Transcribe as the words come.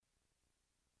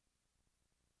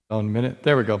On a minute.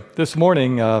 There we go. This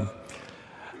morning,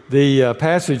 the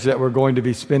passage that we're going to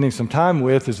be spending some time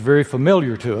with is very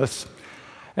familiar to us.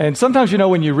 And sometimes,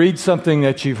 when you read something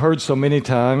that you've heard so many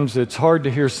times, it's hard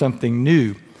to hear something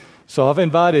new. So I've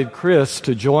invited Chris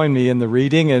to join me in the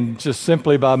reading, and just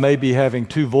simply by maybe having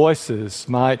two voices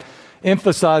might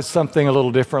emphasize something a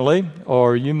little differently,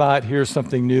 or you might hear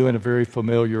something new in a very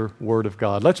familiar Word of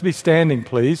God. Let's be standing,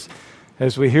 please,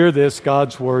 as we hear this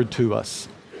God's Word to us.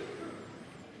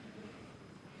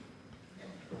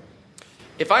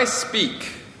 If I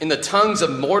speak in the tongues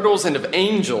of mortals and of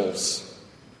angels,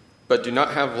 but do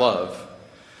not have love,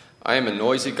 I am a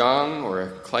noisy gong or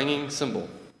a clanging cymbal.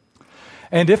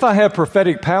 And if I have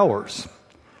prophetic powers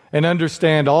and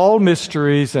understand all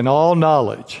mysteries and all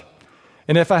knowledge,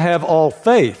 and if I have all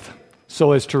faith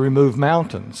so as to remove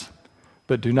mountains,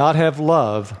 but do not have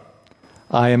love,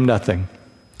 I am nothing.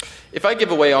 If I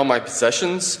give away all my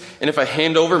possessions, and if I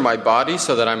hand over my body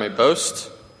so that I may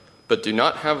boast, but do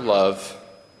not have love,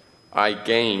 I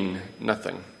gain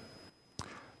nothing.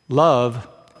 Love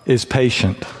is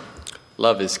patient.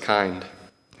 Love is kind.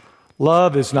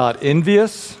 Love is not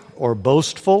envious or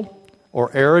boastful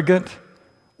or arrogant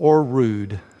or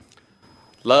rude.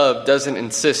 Love doesn't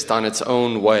insist on its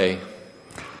own way.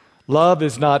 Love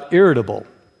is not irritable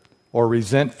or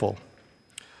resentful.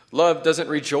 Love doesn't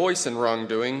rejoice in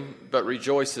wrongdoing, but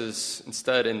rejoices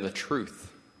instead in the truth.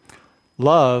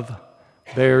 Love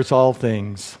bears all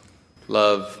things.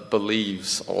 Love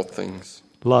believes all things.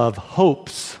 Love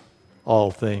hopes all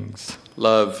things.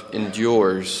 Love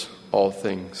endures all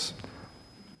things.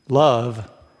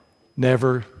 Love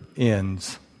never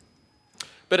ends.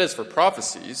 But as for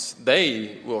prophecies,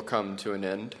 they will come to an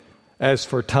end. As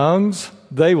for tongues,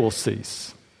 they will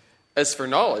cease. As for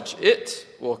knowledge, it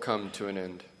will come to an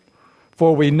end.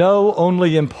 For we know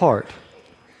only in part,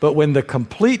 but when the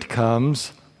complete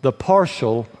comes, the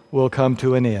partial will come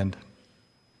to an end.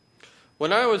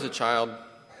 When I was a child,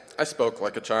 I spoke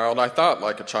like a child, I thought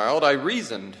like a child, I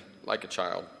reasoned like a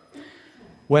child.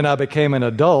 When I became an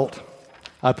adult,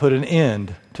 I put an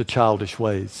end to childish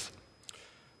ways.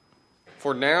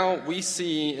 For now we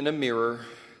see in a mirror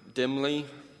dimly,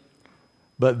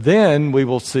 but then we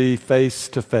will see face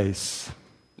to face.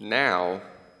 Now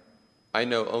I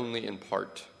know only in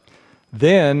part.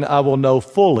 Then I will know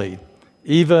fully,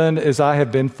 even as I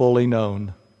have been fully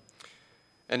known.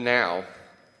 And now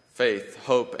faith,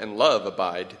 hope, and love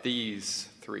abide, these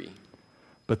three.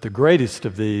 But the greatest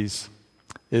of these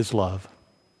is love.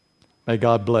 May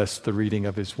God bless the reading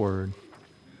of His Word.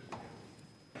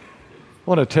 I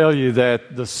want to tell you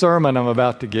that the sermon I'm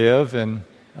about to give, and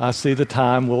I see the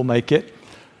time will make it,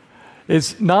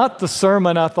 is not the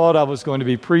sermon I thought I was going to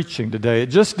be preaching today. It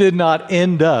just did not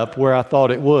end up where I thought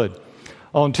it would.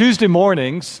 On Tuesday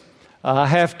mornings, I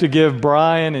have to give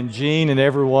Brian and Jean and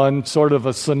everyone sort of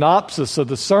a synopsis of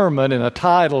the sermon and a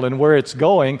title and where it's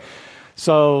going.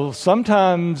 So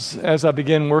sometimes as I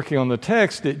begin working on the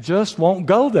text, it just won't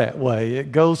go that way.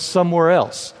 It goes somewhere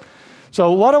else.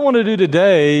 So what I want to do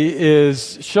today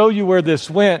is show you where this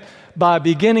went by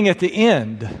beginning at the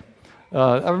end.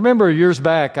 I remember years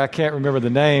back, I can't remember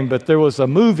the name, but there was a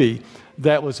movie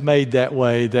that was made that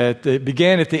way, that it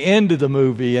began at the end of the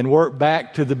movie and worked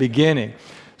back to the beginning.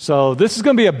 So this is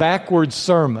going to be a backwards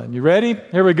sermon. You ready?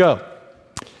 Here we go.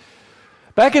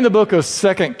 Back in the book of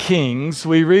 2 Kings,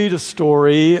 we read a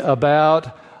story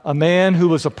about a man who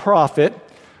was a prophet,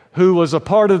 who was a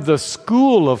part of the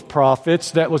school of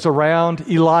prophets that was around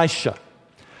Elisha.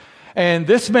 And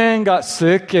this man got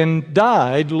sick and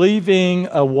died, leaving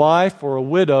a wife or a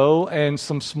widow and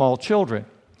some small children.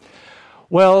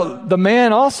 Well, the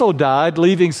man also died,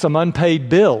 leaving some unpaid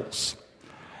bills.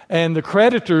 And the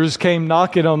creditors came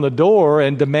knocking on the door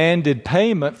and demanded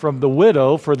payment from the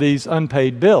widow for these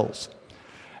unpaid bills.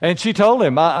 And she told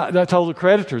him, I told the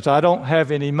creditors, I don't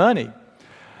have any money.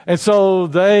 And so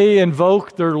they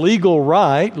invoked their legal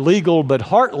right, legal but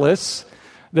heartless,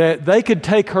 that they could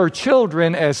take her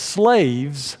children as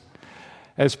slaves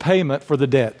as payment for the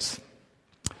debts.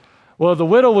 Well, the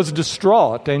widow was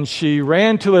distraught, and she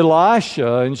ran to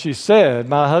Elisha, and she said,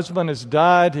 my husband has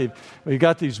died. We've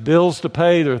got these bills to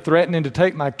pay. They're threatening to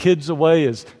take my kids away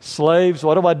as slaves.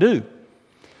 What do I do?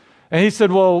 And he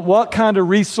said, well, what kind of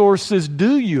resources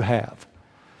do you have?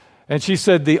 And she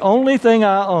said, the only thing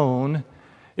I own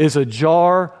is a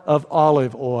jar of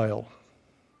olive oil.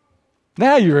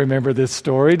 Now you remember this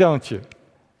story, don't you?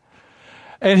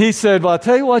 And he said, well, I'll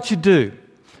tell you what you do.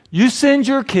 You send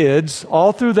your kids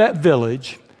all through that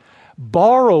village,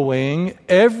 borrowing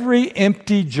every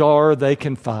empty jar they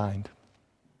can find.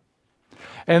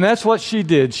 And that's what she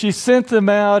did. She sent them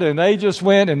out, and they just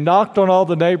went and knocked on all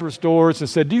the neighbors' doors and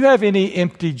said, "Do you have any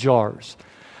empty jars?"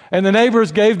 And the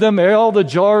neighbors gave them all the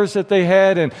jars that they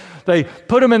had, and they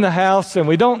put them in the house. And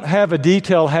we don't have a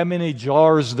detail how many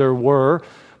jars there were,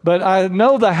 but I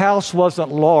know the house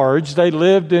wasn't large. They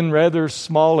lived in rather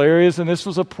small areas, and this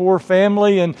was a poor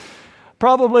family, and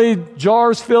probably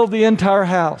jars filled the entire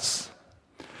house.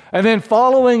 And then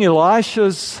following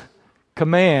Elisha's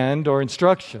command or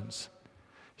instructions,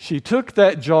 she took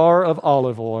that jar of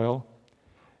olive oil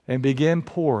and began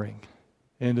pouring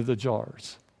into the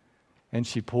jars. And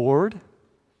she poured,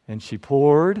 and she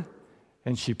poured,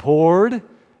 and she poured,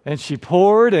 and she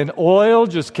poured, and oil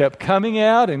just kept coming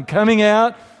out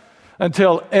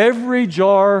until every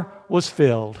jar was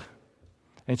filled.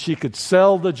 And she could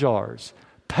sell the jars,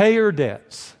 pay her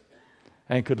debts,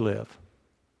 and could live.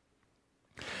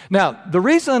 Now, the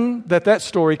reason that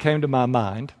story came to my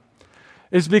mind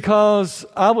is because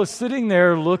I was sitting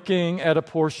there looking at a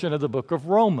portion of the book of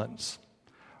Romans.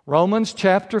 Romans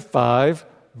chapter 5,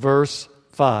 verse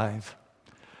 5.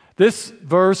 This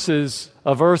verse is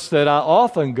a verse that I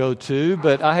often go to,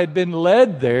 but I had been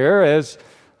led there as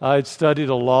I had studied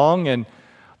along. And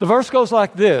the verse goes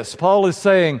like this. Paul is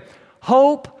saying,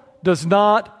 hope does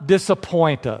not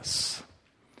disappoint us.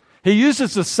 He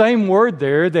uses the same word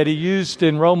there that he used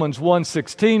in Romans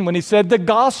 1:16 when he said the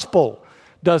gospel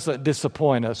doesn't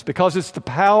disappoint us because it's the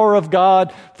power of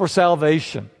God for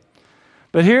salvation.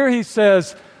 But here he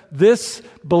says this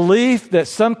belief that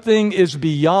something is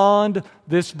beyond,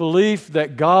 this belief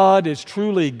that God is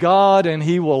truly God and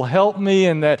He will help me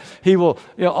and that He will,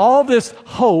 all this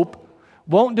hope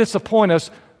won't disappoint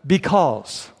us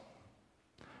because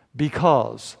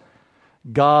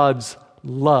God's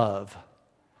love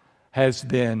has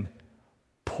been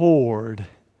poured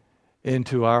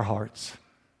into our hearts.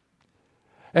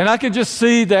 And I can just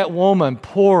see that woman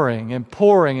pouring and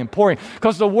pouring and pouring.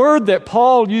 Because the word that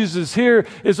Paul uses here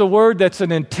is a word that's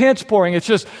an intense pouring. It's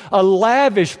just a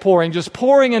lavish pouring, just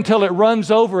pouring until it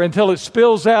runs over, until it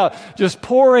spills out. Just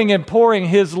pouring and pouring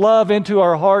His love into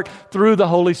our heart through the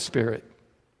Holy Spirit.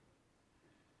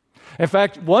 In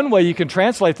fact, one way you can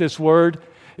translate this word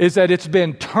is that it's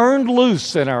been turned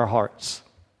loose in our hearts.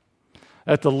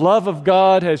 That the love of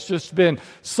God has just been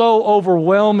so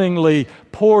overwhelmingly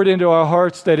poured into our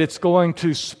hearts that it's going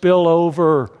to spill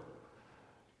over.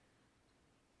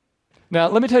 Now,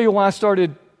 let me tell you why I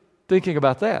started thinking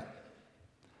about that.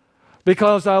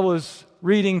 Because I was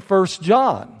reading 1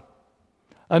 John,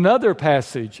 another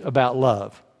passage about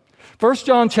love. 1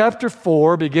 John chapter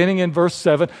 4, beginning in verse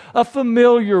 7, a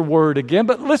familiar word again,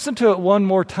 but listen to it one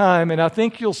more time, and I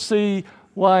think you'll see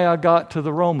why I got to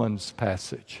the Romans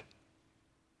passage.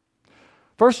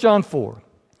 1 John 4.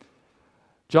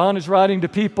 John is writing to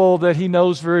people that he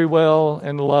knows very well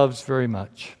and loves very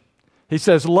much. He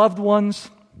says, loved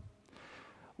ones,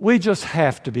 we just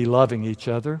have to be loving each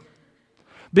other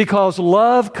because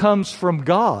love comes from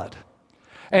God.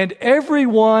 And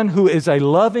everyone who is a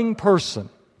loving person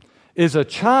is a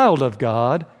child of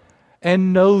God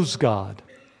and knows God.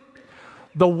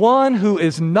 The one who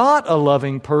is not a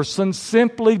loving person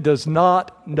simply does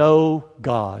not know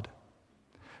God.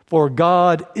 For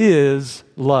God is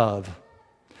love.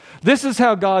 This is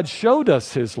how God showed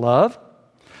us His love.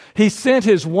 He sent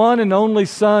His one and only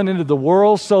Son into the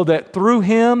world so that through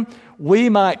Him we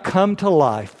might come to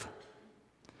life.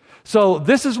 So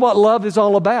this is what love is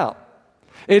all about.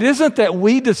 It isn't that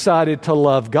we decided to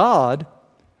love God,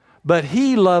 but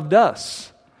He loved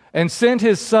us and sent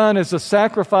His Son as a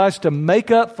sacrifice to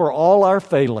make up for all our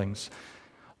failings.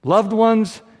 Loved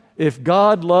ones, if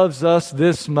God loves us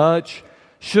this much,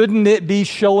 shouldn't it be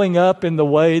showing up in the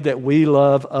way that we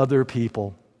love other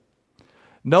people?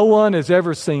 No one has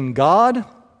ever seen God,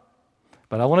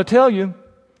 but I want to tell you,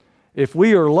 if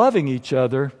we are loving each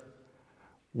other,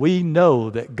 we know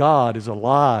that God is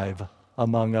alive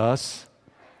among us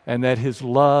and that His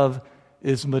love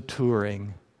is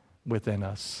maturing within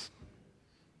us.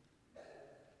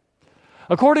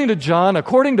 According to John,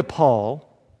 according to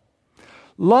Paul,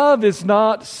 love is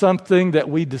not something that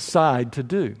we decide to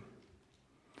do.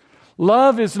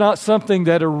 Love is not something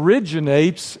that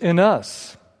originates in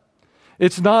us.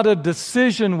 It's not a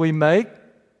decision we make.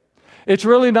 It's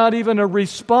really not even a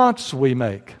response we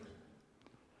make.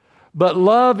 But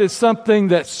love is something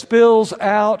that spills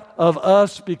out of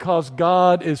us because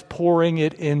God is pouring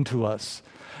it into us.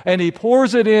 And He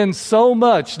pours it in so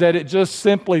much that it just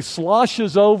simply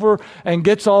sloshes over and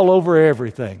gets all over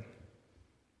everything.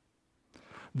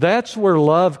 That's where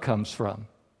love comes from.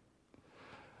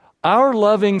 Our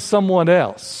loving someone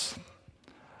else,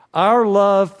 our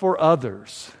love for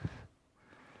others,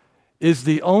 is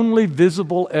the only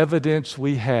visible evidence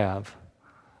we have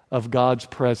of God's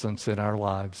presence in our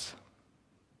lives.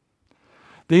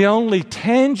 The only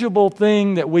tangible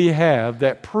thing that we have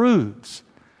that proves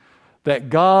that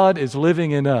God is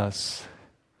living in us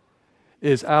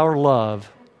is our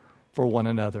love for one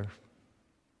another.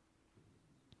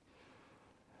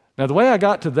 Now, the way I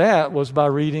got to that was by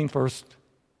reading 1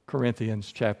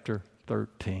 Corinthians chapter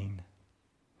 13.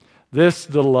 This,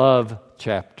 the love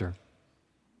chapter.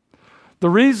 The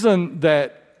reason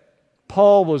that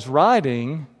Paul was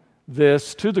writing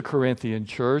this to the Corinthian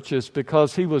church is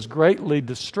because he was greatly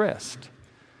distressed,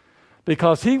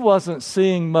 because he wasn't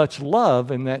seeing much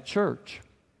love in that church.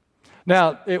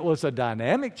 Now, it was a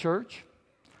dynamic church,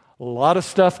 a lot of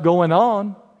stuff going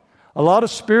on, a lot of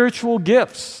spiritual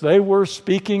gifts. They were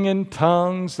speaking in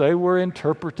tongues, they were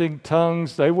interpreting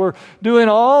tongues, they were doing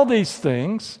all these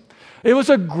things. It was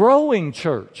a growing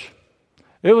church.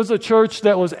 It was a church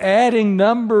that was adding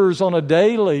numbers on a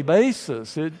daily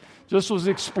basis. It just was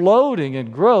exploding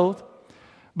in growth.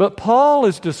 But Paul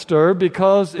is disturbed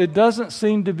because it doesn't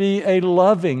seem to be a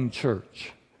loving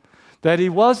church. That he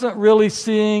wasn't really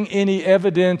seeing any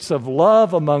evidence of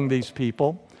love among these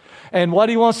people. And what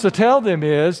he wants to tell them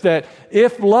is that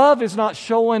if love is not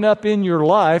showing up in your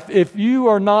life, if you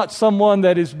are not someone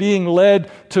that is being led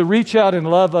to reach out and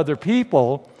love other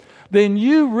people, then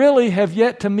you really have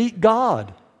yet to meet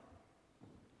God.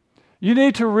 You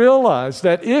need to realize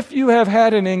that if you have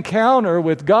had an encounter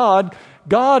with God,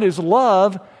 God is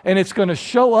love, and it's going to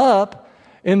show up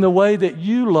in the way that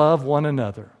you love one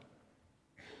another.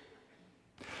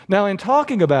 Now, in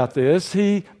talking about this,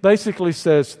 he basically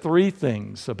says three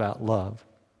things about love.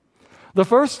 The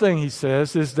first thing he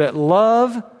says is that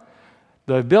love,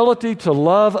 the ability to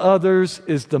love others,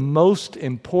 is the most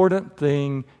important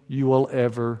thing you will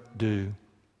ever do.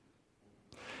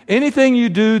 Anything you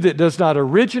do that does not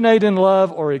originate in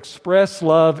love or express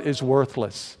love is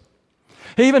worthless.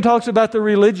 He even talks about the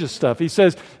religious stuff. He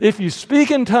says, if you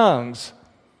speak in tongues,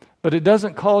 but it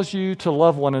doesn't cause you to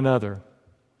love one another,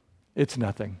 it's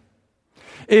nothing.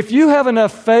 If you have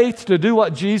enough faith to do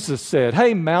what Jesus said,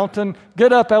 hey, mountain,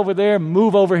 get up over there,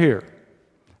 move over here,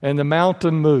 and the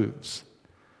mountain moves,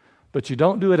 but you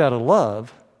don't do it out of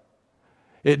love,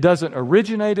 it doesn't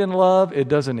originate in love, it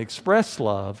doesn't express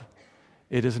love,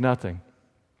 it is nothing.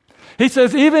 He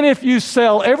says, even if you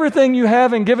sell everything you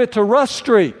have and give it to Rush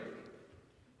Street,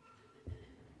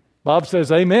 Bob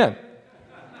says, amen.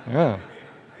 Yeah.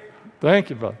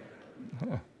 Thank you, Bob.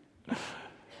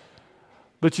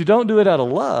 But you don't do it out of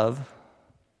love,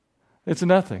 it's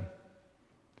nothing.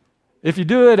 If you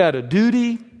do it out of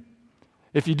duty,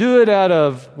 if you do it out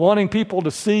of wanting people to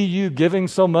see you giving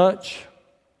so much,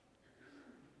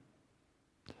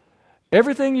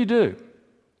 everything you do,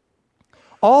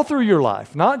 all through your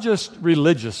life, not just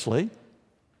religiously,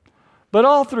 but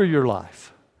all through your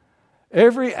life,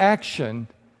 every action,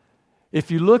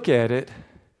 if you look at it,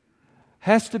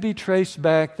 has to be traced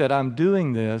back that I'm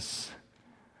doing this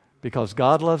because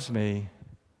God loves me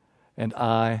and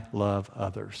I love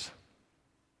others.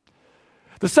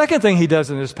 The second thing he does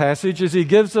in this passage is he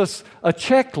gives us a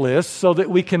checklist so that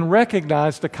we can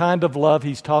recognize the kind of love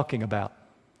he's talking about.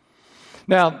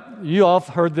 Now, you all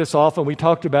have heard this often. We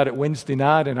talked about it Wednesday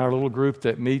night in our little group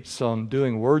that meets on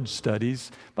doing word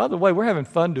studies. By the way, we're having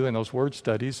fun doing those word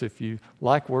studies. If you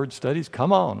like word studies,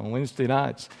 come on Wednesday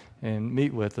nights and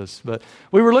meet with us. But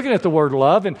we were looking at the word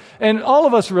love, and all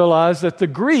of us realized that the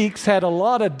Greeks had a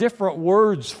lot of different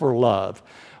words for love.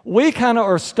 We kind of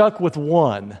are stuck with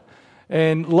one.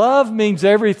 And love means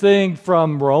everything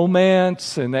from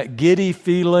romance and that giddy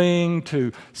feeling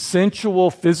to sensual,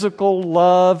 physical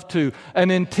love to an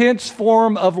intense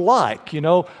form of like. You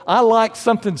know, I like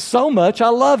something so much, I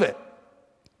love it.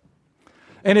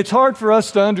 And it's hard for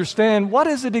us to understand what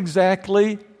is it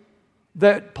exactly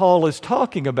that Paul is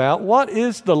talking about. What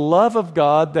is the love of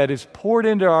God that is poured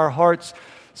into our hearts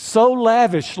so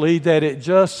lavishly that it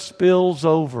just spills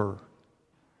over?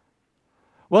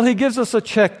 Well, he gives us a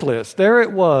checklist. There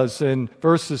it was in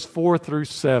verses 4 through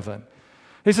 7.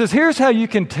 He says, here's how you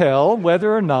can tell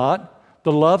whether or not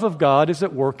the love of God is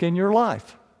at work in your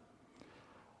life.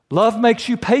 Love makes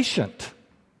you patient.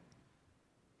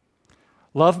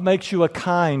 Love makes you a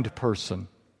kind person.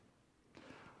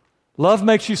 Love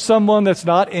makes you someone that's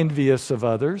not envious of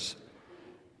others,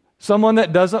 someone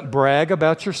that doesn't brag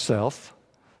about yourself,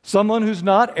 someone who's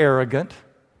not arrogant,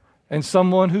 and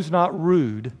someone who's not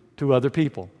rude to other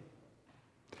people.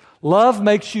 Love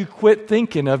makes you quit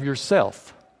thinking of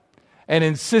yourself and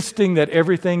insisting that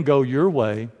everything go your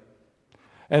way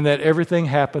and that everything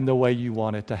happen the way you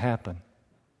want it to happen.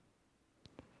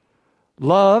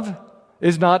 Love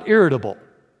is not irritable.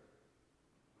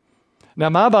 Now,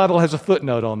 my Bible has a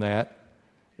footnote on that.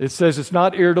 It says it's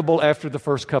not irritable after the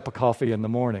first cup of coffee in the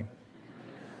morning.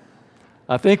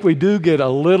 I think we do get a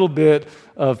little bit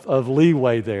of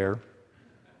leeway there.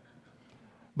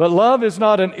 But love is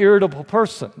not an irritable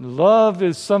person. Love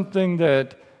is something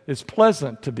that is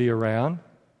pleasant to be around.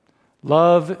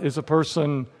 Love is a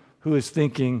person who is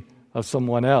thinking of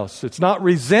someone else. It's not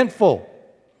resentful.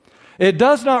 It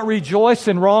does not rejoice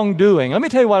in wrongdoing. Let me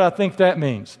tell you what I think that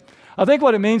means. I think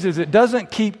what it means is it doesn't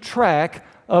keep track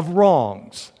of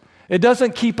wrongs. It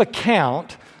doesn't keep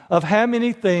account of how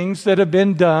many things that have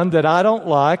been done that I don't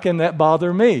like and that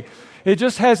bother me. It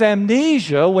just has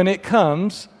amnesia when it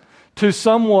comes to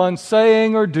someone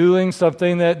saying or doing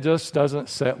something that just doesn't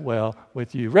sit well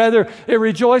with you. Rather, it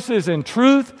rejoices in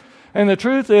truth, and the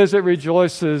truth is it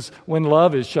rejoices when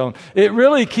love is shown. It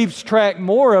really keeps track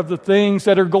more of the things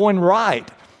that are going right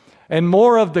and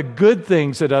more of the good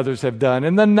things that others have done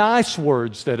and the nice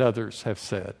words that others have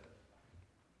said.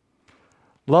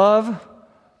 Love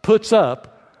puts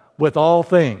up with all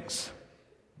things.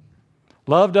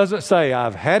 Love doesn't say,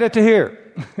 I've had it to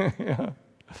here.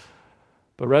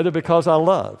 But rather, because I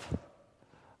love,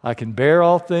 I can bear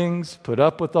all things, put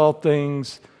up with all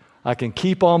things. I can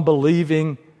keep on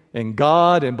believing in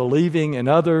God and believing in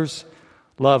others.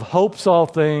 Love hopes all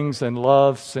things, and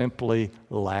love simply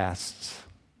lasts.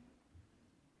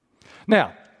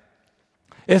 Now,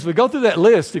 as we go through that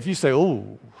list, if you say,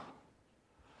 oh,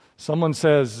 someone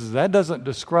says, that doesn't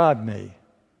describe me,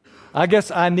 I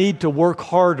guess I need to work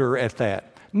harder at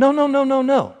that.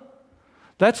 No.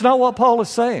 That's not what Paul is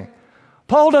saying.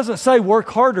 Paul doesn't say work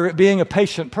harder at being a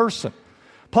patient person.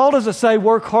 Paul doesn't say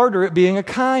work harder at being a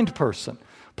kind person.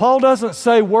 Paul doesn't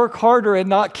say work harder at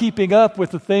not keeping up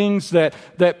with the things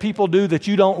that people do that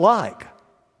you don't like.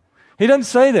 He doesn't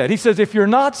say that. He says if you're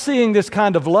not seeing this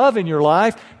kind of love in your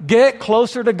life, get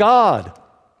closer to God.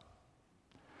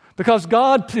 Because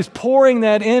God is pouring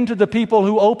that into the people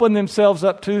who open themselves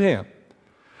up to Him.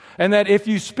 And that if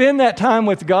you spend that time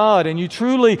with God and you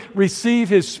truly receive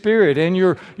His Spirit and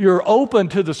you're open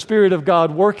to the Spirit of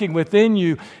God working within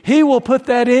you, He will put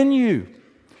that in you.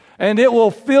 And it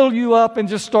will fill you up and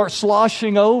just start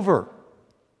sloshing over.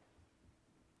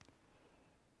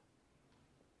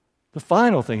 The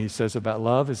final thing he says about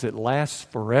love is it lasts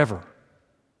forever.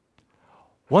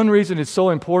 One reason it's so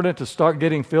important to start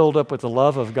getting filled up with the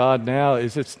love of God now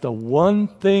is it's the one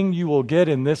thing you will get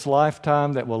in this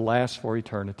lifetime that will last for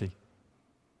eternity.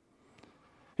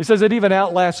 He says it even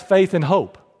outlasts faith and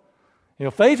hope. You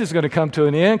know, faith is going to come to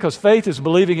an end because faith is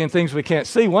believing in things we can't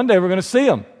see. One day we're going to see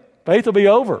them. Faith will be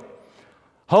over.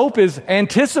 Hope is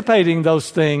anticipating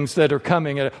those things that are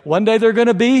coming. One day they're going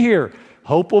to be here.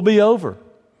 Hope will be over.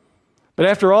 But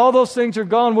after all those things are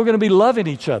gone, we're going to be loving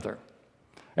each other.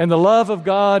 And the love of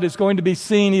God is going to be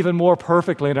seen even more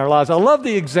perfectly in our lives. I love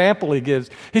the example he gives.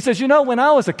 He says, you know, when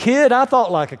I was a kid, I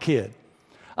thought like a kid.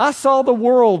 I saw the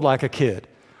world like a kid.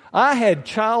 I had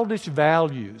childish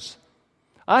values.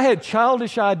 I had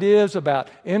childish ideas about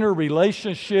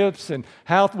interrelationships and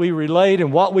how we relate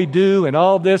and what we do and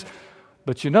all this.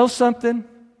 But you know something?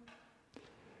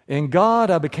 In God,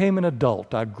 I became an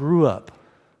adult. I grew up.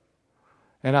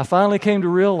 And I finally came to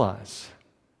realize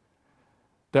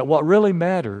that what really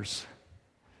matters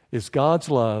is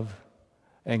God's love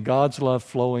and God's love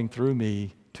flowing through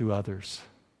me to others.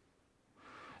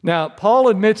 Now, Paul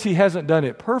admits he hasn't done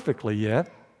it perfectly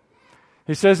yet.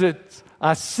 He says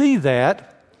I see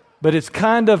that, but it's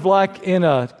kind of like in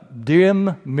a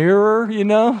dim mirror, you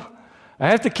know. I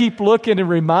have to keep looking and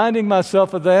reminding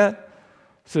myself of that.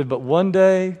 He said, but one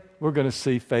day we're going to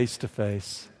see face to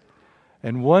face.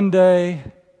 And one day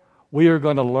we are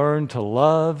going to learn to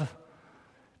love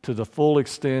to the full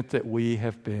extent that we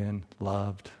have been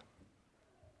loved.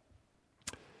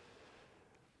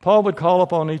 Paul would call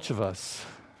upon each of us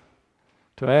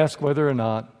to ask whether or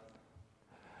not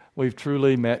we've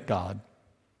truly met God.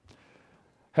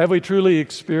 Have we truly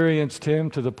experienced Him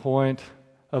to the point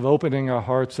of opening our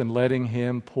hearts and letting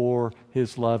Him pour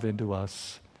His love into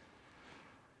us?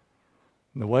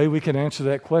 And the way we can answer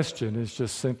that question is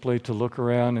just simply to look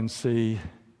around and see,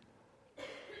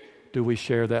 do we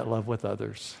share that love with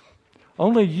others?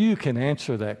 Only you can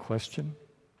answer that question.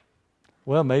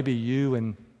 Well, maybe you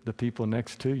and the people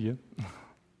next to you.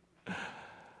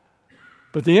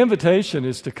 But the invitation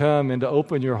is to come and to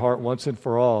open your heart once and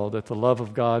for all that the love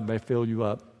of God may fill you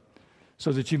up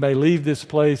so that you may leave this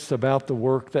place about the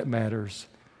work that matters,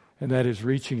 and that is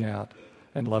reaching out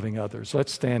and loving others.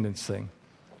 Let's stand and sing.